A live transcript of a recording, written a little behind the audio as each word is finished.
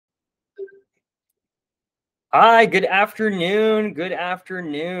Hi, good afternoon. Good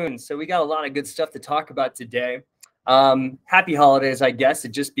afternoon. So we got a lot of good stuff to talk about today. Happy holidays, I guess.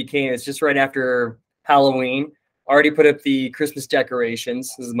 It's just right after Halloween. Already put up the Christmas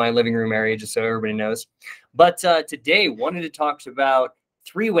decorations. This is my living room area, just so everybody knows. But today, wanted to talk about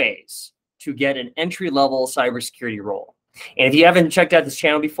 3 ways to get an entry-level cybersecurity role. And if you haven't checked out this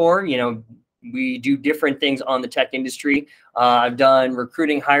channel before, we do different things on the tech industry. I've done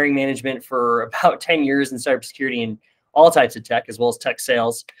recruiting, hiring management for about 10 years in cybersecurity and all types of tech, as well as tech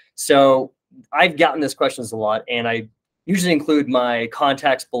sales. So I've gotten this questions a lot, and I usually include my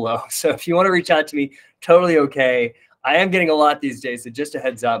contacts below. So if you want to reach out to me, totally okay. I am getting a lot these days, so just a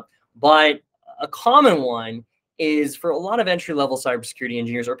heads up. But a common one is for a lot of entry-level cybersecurity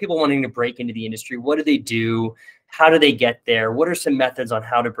engineers or people wanting to break into the industry. What do they do? How do they get there? What are some methods on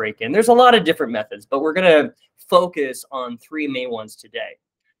how to break in? There's a lot of different methods, but we're going to focus on 3 main ones today.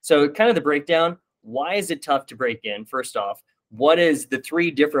 So kind of the breakdown, why is it tough to break in? First off, what is the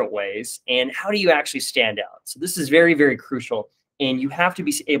 3 different ways and how do you actually stand out? So this is very, very crucial, and you have to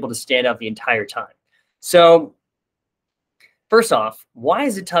be able to stand out the entire time. So first off, why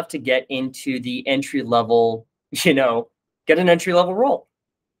is it tough to get into the entry level, get an entry level role?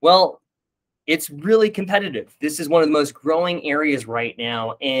 Well, it's really competitive. This is one of the most growing areas right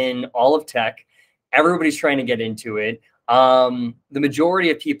now in all of tech. Everybody's trying to get into it. The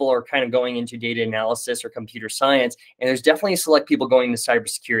majority of people are kind of going into data analysis or computer science, and there's definitely select people going into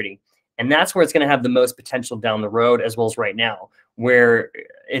cybersecurity. And that's where it's going to have the most potential down the road, as well as right now, where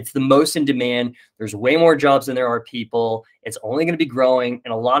it's the most in demand. There's way more jobs than there are people. It's only going to be growing,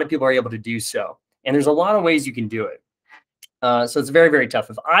 and a lot of people are able to do so. And there's a lot of ways you can do it. So it's very, very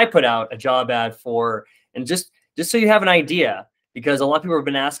tough. If I put out a job ad for, and just so you have an idea, because a lot of people have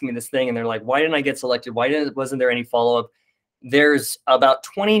been asking me this thing and they're like, why didn't I get selected? Wasn't there any follow-up? There's about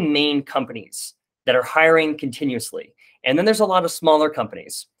 20 main companies that are hiring continuously. And then there's a lot of smaller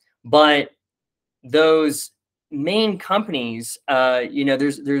companies, but those main companies, they're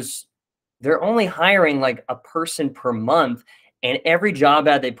only hiring like a person per month, and every job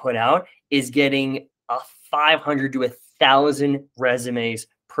ad they put out is getting 500 to 1,000 resumes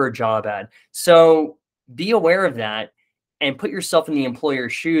per job ad. So be aware of that and put yourself in the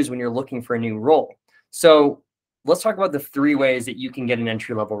employer's shoes when you're looking for a new role. So let's talk about the 3 ways that you can get an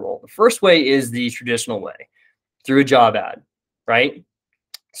entry-level role. The first way is the traditional way, through a job ad, right?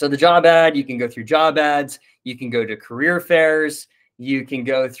 So the job ad, you can go through job ads, you can go to career fairs, you can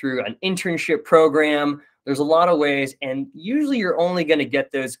go through an internship program. There's a lot of ways, and usually you're only going to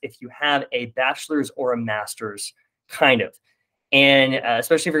get those if you have a bachelor's or a master's, kind of. And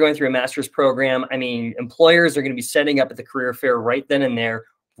especially if you're going through a master's program, I mean, employers are going to be setting up at the career fair right then and there,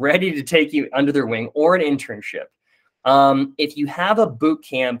 ready to take you under their wing, or an internship. If you have a boot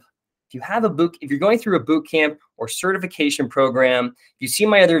camp, if you're going through a boot camp or certification program, if you see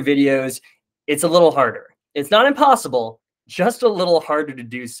my other videos, it's a little harder. It's not impossible, just a little harder to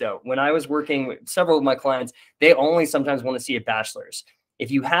do so. When I was working with several of my clients, they only sometimes want to see a bachelor's.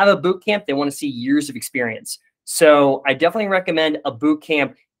 If you have a boot camp, they want to see years of experience. So I definitely recommend a boot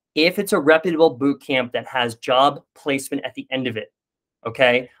camp if it's a reputable boot camp that has job placement at the end of it.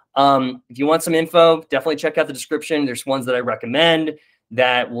 Okay. If you want some info, definitely check out the description. There's ones that I recommend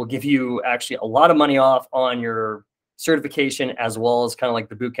that will give you actually a lot of money off on your certification, as well as kind of like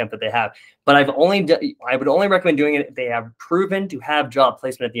the boot camp that they have. But I would only recommend doing it if they have proven to have job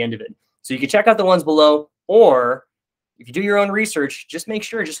placement at the end of it. So you can check out the ones below, or if you do your own research, just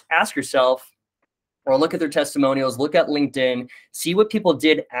ask yourself, or look at their testimonials, look at LinkedIn, see what people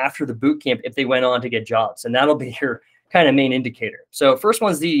did after the boot camp if they went on to get jobs. And that'll be your kind of main indicator. So first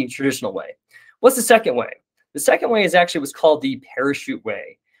one's the traditional way. What's the second way? The second way is actually what's called the parachute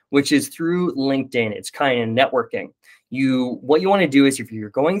way, which is through LinkedIn. It's kind of networking. What you want to do is, if you're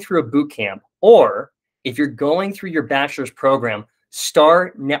going through a boot camp, or if you're going through your bachelor's program,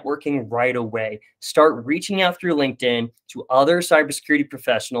 start networking right away. Start reaching out through LinkedIn to other cybersecurity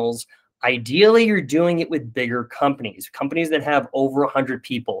professionals. Ideally, you're doing it with bigger companies that have over 100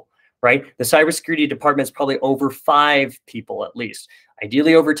 people, right? The cybersecurity department is probably over 5 people at least,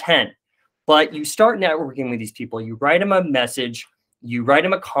 ideally over 10. But you start networking with these people. You write them a message, you write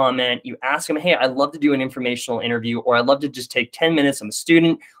them a comment, you ask them, hey, I'd love to do an informational interview, or I'd love to just take 10 minutes. I'm a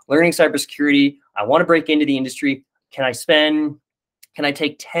student learning cybersecurity. I want to break into the industry. Can I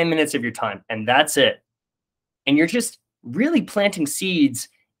take 10 minutes of your time? And that's it. And you're just really planting seeds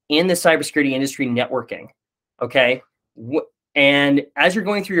in the cybersecurity industry networking, okay? And as you're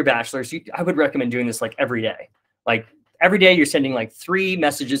going through your bachelor's, I would recommend doing this like every day. Like every day you're sending like 3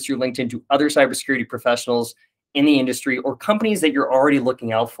 messages through LinkedIn to other cybersecurity professionals in the industry or companies that you're already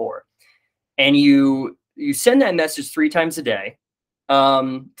looking out for. And you you send that message 3 times a day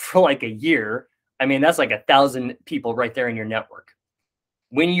for like a year. I mean, that's like 1,000 people right there in your network.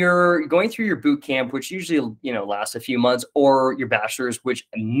 When you're going through your boot camp, which usually, you know, lasts a few months, or your bachelor's, which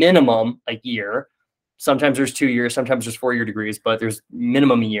minimum a year, sometimes there's 2 years, sometimes there's 4-year degrees, but there's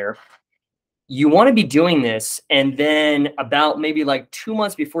minimum a year. You want to be doing this, and then about maybe like 2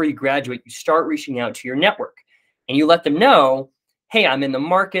 months before you graduate, you start reaching out to your network, and you let them know, hey, I'm in the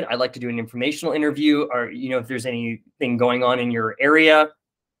market. I'd like to do an informational interview, or, you know, if there's anything going on in your area.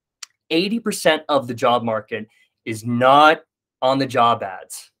 80% of the job market is not on the job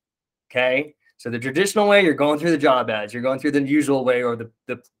ads. Okay. So the traditional way, you're going through the job ads, you're going through the usual way, or the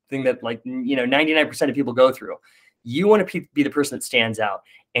thing that, like, you know, 99% of people go through. You want to be the person that stands out,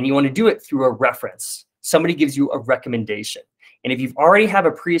 and you want to do it through a reference. Somebody gives you a recommendation. And if you've already have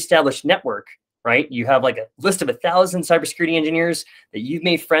a pre-established network, right? You have like a list of 1,000 cybersecurity engineers that you've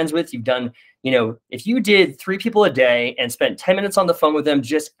made friends with. You've done, you know, if you did 3 people a day and spent 10 minutes on the phone with them,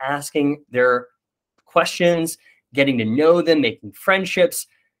 just asking their questions, getting to know them, making friendships,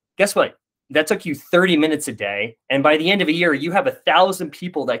 guess what? That took you 30 minutes a day. And by the end of a year, you have 1,000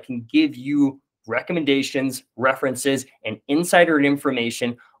 people that can give you recommendations, references, and insider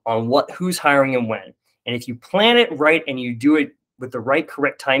information on who's hiring and when. And if you plan it right and you do it with the right,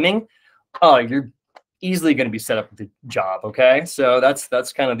 correct timing, oh, you're easily going to be set up with the job. Okay. So that's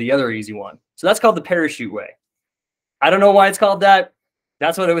kind of the other easy one. So that's called the parachute way. I don't know why it's called that.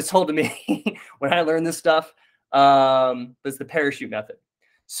 That's what it was told to me when I learned this stuff. But it's the parachute method.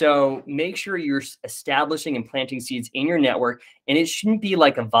 So make sure you're establishing and planting seeds in your network, and it shouldn't be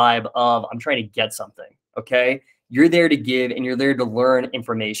like a vibe of, I'm trying to get something. Okay. You're there to give, and you're there to learn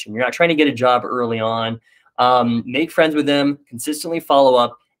information. You're not trying to get a job early on. Make friends with them, consistently follow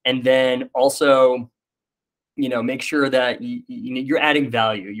up, and then also, you know, make sure that you're adding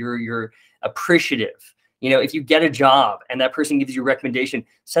value. You're appreciative. You know, if you get a job and that person gives you a recommendation,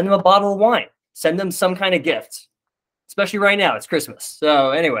 send them a bottle of wine, send them some kind of gift, especially right now, it's Christmas.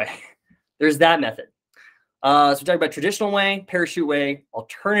 So anyway, there's that method. So we're talking about traditional way, parachute way,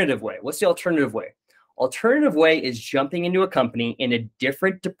 alternative way. What's the alternative way? Alternative way is jumping into a company in a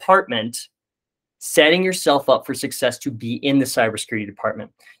different department, setting yourself up for success to be in the cybersecurity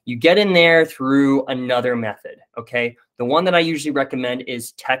department. You get in there through another method, okay? The one that I usually recommend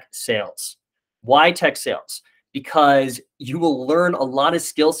is tech sales. Why tech sales? Because you will learn a lot of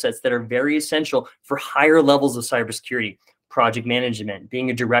skill sets that are very essential for higher levels of cybersecurity, project management, being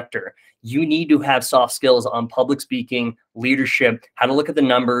a director. You need to have soft skills on public speaking, leadership, how to look at the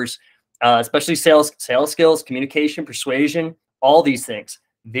numbers, especially sales skills, communication, persuasion, all these things.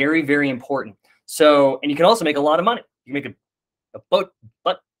 Very, very important. So, and you can also make a lot of money. You make a boat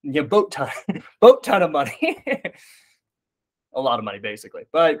ton of money, a lot of money basically.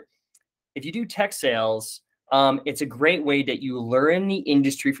 But if you do tech sales, it's a great way that you learn the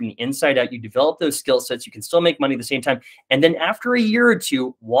industry from the inside out. You develop those skill sets. You can still make money at the same time. And then after a year or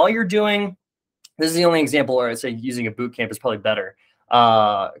two, while you're doing, this is the only example where I'd say using a boot camp is probably better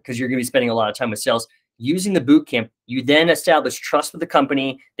because you're going to be spending a lot of time with sales. Using the boot camp, you then establish trust with the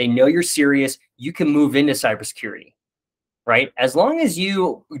company. They know you're serious. You can move into cybersecurity, right? As long as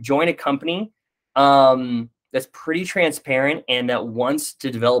you join a company that's pretty transparent and that wants to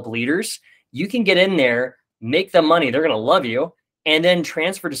develop leaders, you can get in there, make them money. They're going to love you, and then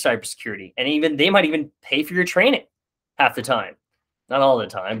transfer to cybersecurity. And even they might even pay for your training half the time. Not all the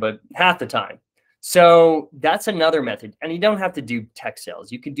time, but half the time. So that's another method. And you don't have to do tech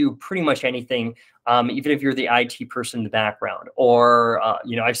sales. You can do pretty much anything, even if you're the IT person in the background. Or,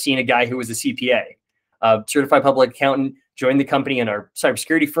 you know, I've seen a guy who was a CPA, certified public accountant, joined the company in our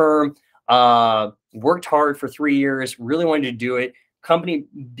cybersecurity firm, worked hard for 3 years, really wanted to do it. Company,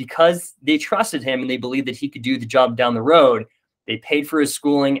 because they trusted him and they believed that he could do the job down the road, they paid for his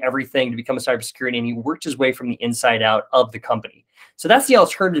schooling, everything to become a cybersecurity, and he worked his way from the inside out of the company. So that's the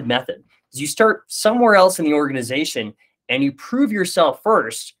alternative method. You start somewhere else in the organization and you prove yourself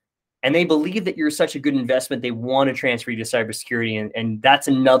first, and they believe that you're such a good investment, they want to transfer you to cybersecurity, and that's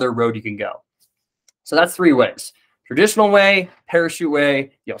another road you can go. So that's 3 ways: traditional way, parachute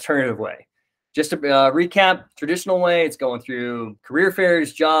way, the alternative way. Just to recap, traditional way, it's going through career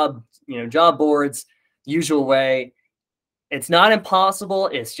fairs, job boards, usual way. It's not impossible.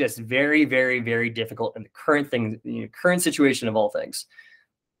 It's just very, very, very difficult in the current thing, current situation of all things.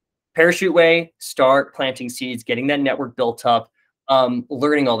 Parachute way, start planting seeds, getting that network built up,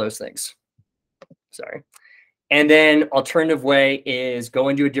 learning all those things. Sorry. And then alternative way is go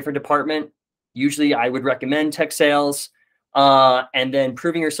into a different department. Usually I would recommend tech sales. And then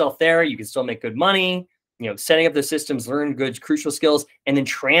proving yourself there, you can still make good money, setting up the systems, learn good, crucial skills, and then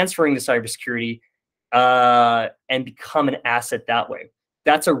transferring to cybersecurity. and become an asset that way.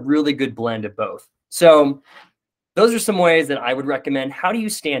 That's a really good blend of both. So those are some ways that I would recommend. How do you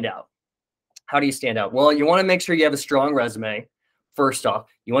stand out? How do you stand out? Well, you want to make sure you have a strong resume. First off,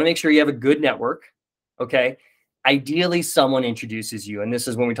 you want to make sure you have a good network. Okay. Ideally, someone introduces you. And this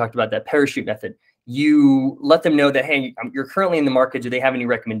is when we talked about that parachute method. You let them know that, hey, you're currently in the market. Do they have any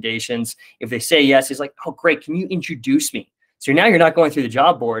recommendations? If they say yes, it's like, oh, great. Can you introduce me? So now you're not going through the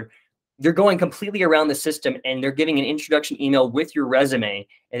job board. They're going completely around the system, and they're giving an introduction email with your resume.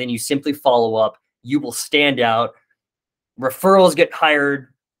 And then you simply follow up. You will stand out. Referrals get hired.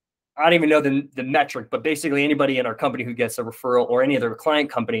 I don't even know the metric, but basically anybody in our company who gets a referral or any other client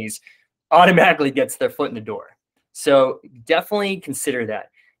companies automatically gets their foot in the door. So definitely consider that.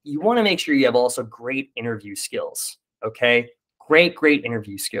 You want to make sure you have also great interview skills. Okay. Great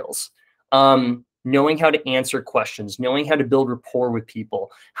interview skills. Knowing how to answer questions, knowing how to build rapport with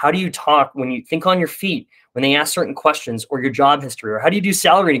people. How do you talk when you think on your feet, when they ask certain questions, or your job history, or how do you do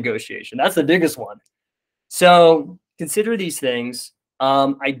salary negotiation? That's the biggest one. So consider these things.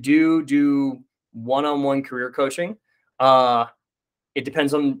 I do one-on-one career coaching. It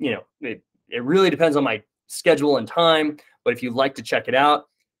depends on, it really depends on my schedule and time, but if you'd like to check it out,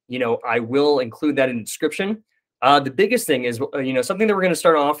 I will include that in the description. The biggest thing is, something that we're going to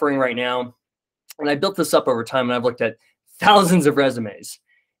start offering right now, and I built this up over time, and I've looked at thousands of resumes,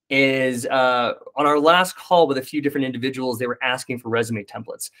 is on our last call with a few different individuals, they were asking for resume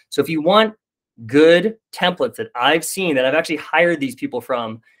templates. So if you want good templates that I've seen, that I've actually hired these people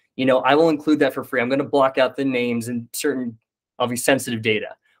from, I will include that for free. I'm going to block out the names and certain obviously sensitive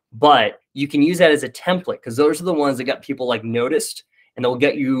data, but you can use that as a template, because those are the ones that got people like noticed, and they'll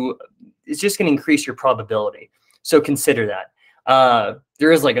get you, it's just going to increase your probability. So consider that.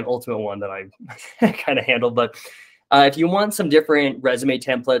 There is like an ultimate one that I kind of handled, but if you want some different resume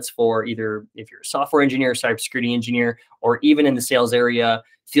templates for either if you're a software engineer, cybersecurity engineer, or even in the sales area,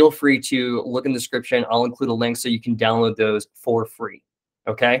 feel free to look in the description. I'll include a link so you can download those for free.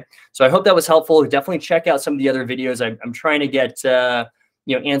 Okay. So I hope that was helpful. Definitely check out some of the other videos. I'm trying to get,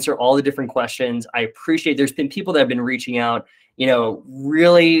 answer all the different questions. I appreciate, there's been people that have been reaching out,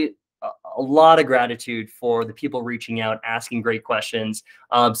 really a lot of gratitude for the people reaching out, asking great questions,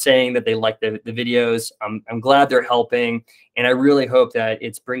 saying that they like the videos. I'm glad they're helping. And I really hope that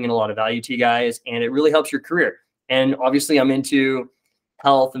it's bringing a lot of value to you guys, and it really helps your career. And obviously I'm into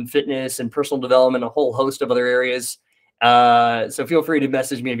health and fitness and personal development, a whole host of other areas. So feel free to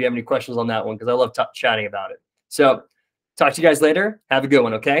message me if you have any questions on that one, because I love chatting about it. So talk to you guys later. Have a good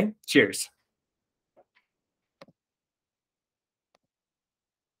one. Okay. Cheers.